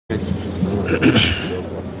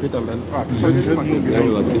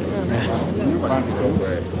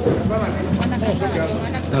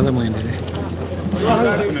Sasa muendelee.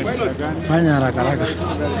 Fanya haraka haraka.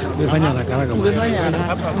 Fanya haraka haraka.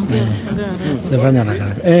 Fanya haraka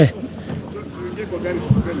haraka.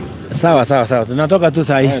 Sawa. Tunatoka tu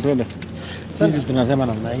saa hii. Sisi tunasema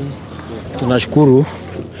namna hii. Tunashukuru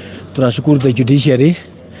the judiciary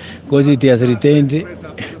because it has retained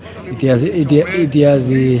it has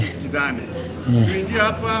Kuingia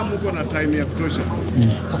hapa mko na time ya kutosha.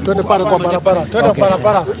 Twende para kwa barabara.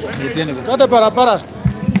 Twende barabara.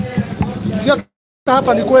 Sio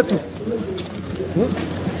hapa ni kwetu.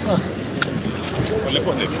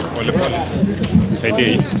 Pole. Nisaidie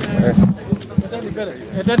hii.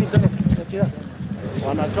 Endeni.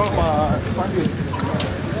 Wanachoma fandi.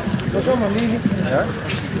 Wanachoma nini?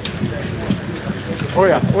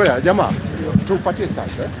 Oya jamaa. Tupatie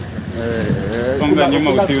chance. Songa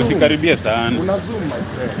nyuma usikaribie sana. Una zoom my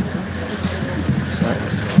friend.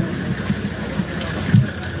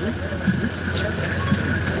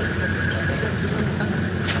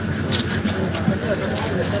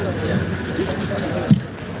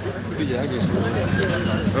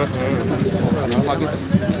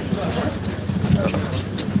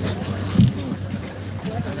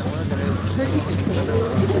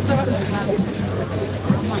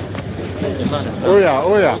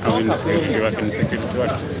 Oya. Security wake.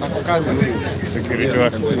 Ako kazi nini? Security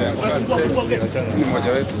wake. Ni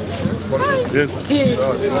mmoja wetu. Yes.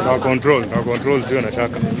 Na control sio na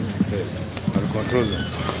shaka. Yes. Na control.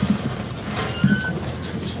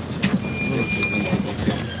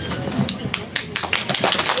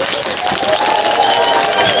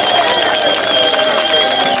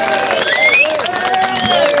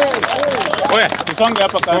 Oya, tusonge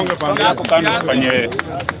hapa kando kufanye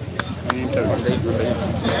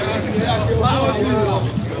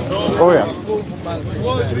Oya.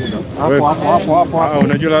 Hapo.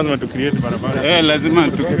 Unajua lazima tu create barabara. Lazima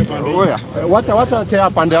tu. Oya. Wacha tea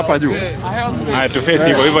pande hapa juu. Haya tu face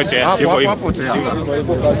hivyo tea. Hapo tea.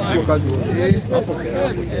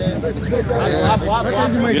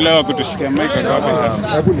 Bila wa kutushikia mic kwa wapi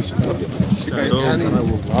sasa? Hebu nishike. Shika hiyo.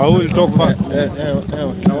 Au will talk fast.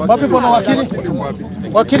 Wapi kuna wakili?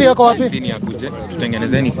 Wakili yako wapi? Sini akuje.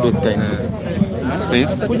 Tutengenezeni space kind.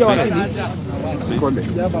 Space. Konde.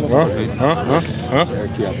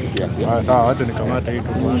 Kiasi. Sawa, acha nikamata hii tu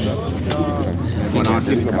kwanza.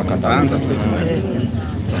 Wanawatisa Makadara. Anza.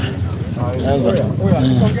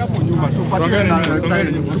 Songa hapo nyuma tu.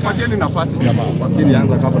 Tupatieni nafasi jamaa. Wakili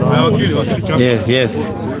anza kabla. Wakili. Yes.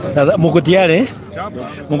 Sasa mko tayari?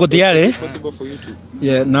 Possible for you to.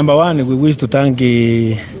 Yeah, number one, we wish to thank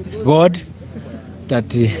God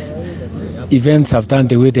that events have turned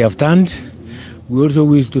the way they have turned. We also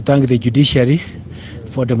wish to thank the judiciary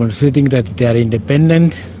for demonstrating that they are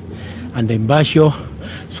independent and impartial,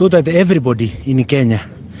 so that everybody in Kenya,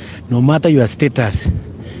 no matter your status,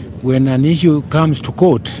 when an issue comes to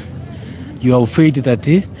court, you have faith that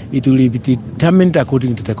it will be determined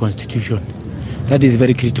according to the constitution. That is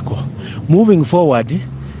very critical. Moving forward,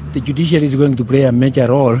 the judiciary is going to play a major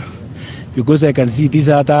role, because I can see this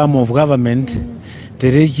other arm of government,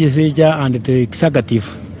 the legislature and the executive,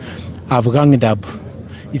 have ganged up.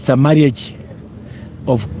 It's a marriage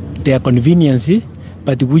of their convenience,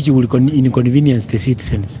 but which will inconvenience the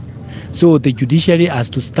citizens. So the judiciary has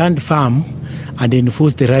to stand firm and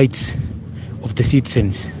enforce the rights of the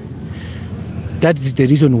citizens. That is the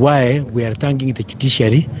reason why we are thanking the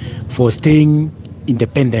judiciary for staying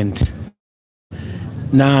independent.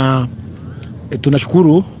 Na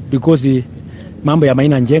tunashukuru because mambo ya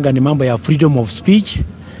Maina Njenga ni mambo ya freedom of speech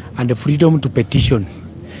and the freedom to petition.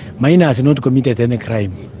 Maina has not committed any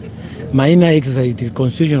crime. Maina exercised his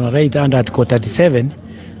constitutional right under Article 37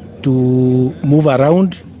 to move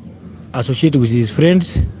around, associate with his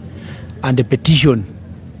friends, and the petition,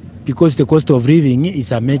 because the cost of living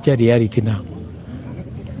is a major reality now.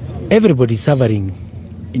 Everybody is suffering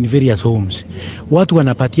in various homes. Watu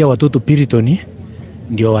wanapatia watoto piritoni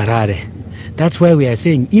ndio warare. That's why we are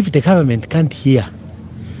saying if the government can't hear,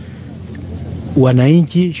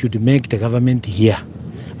 wananchi should make the government hear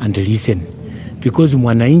and listen, because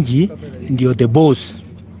mwananchi ndio the boss.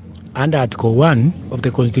 Under Article 1 of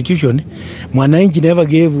the Constitution, mwananchi never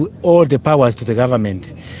gave all the powers to the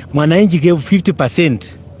government. Mwananchi gave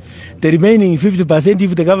 50%. The remaining 50%,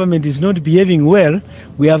 if the government is not behaving well,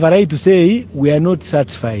 we have a right to say we are not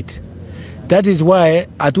satisfied. That is why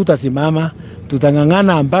hatutasimama,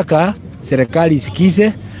 tutangangana mpaka serikali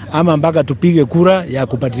isikize ama mpaka tupige kura ya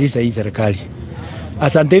kubadilisha hii serikali.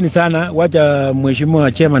 Asanteni sana, wacha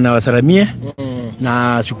mheshimiwa chema na wasalamie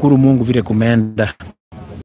na shukuru Mungu vile kumeenda.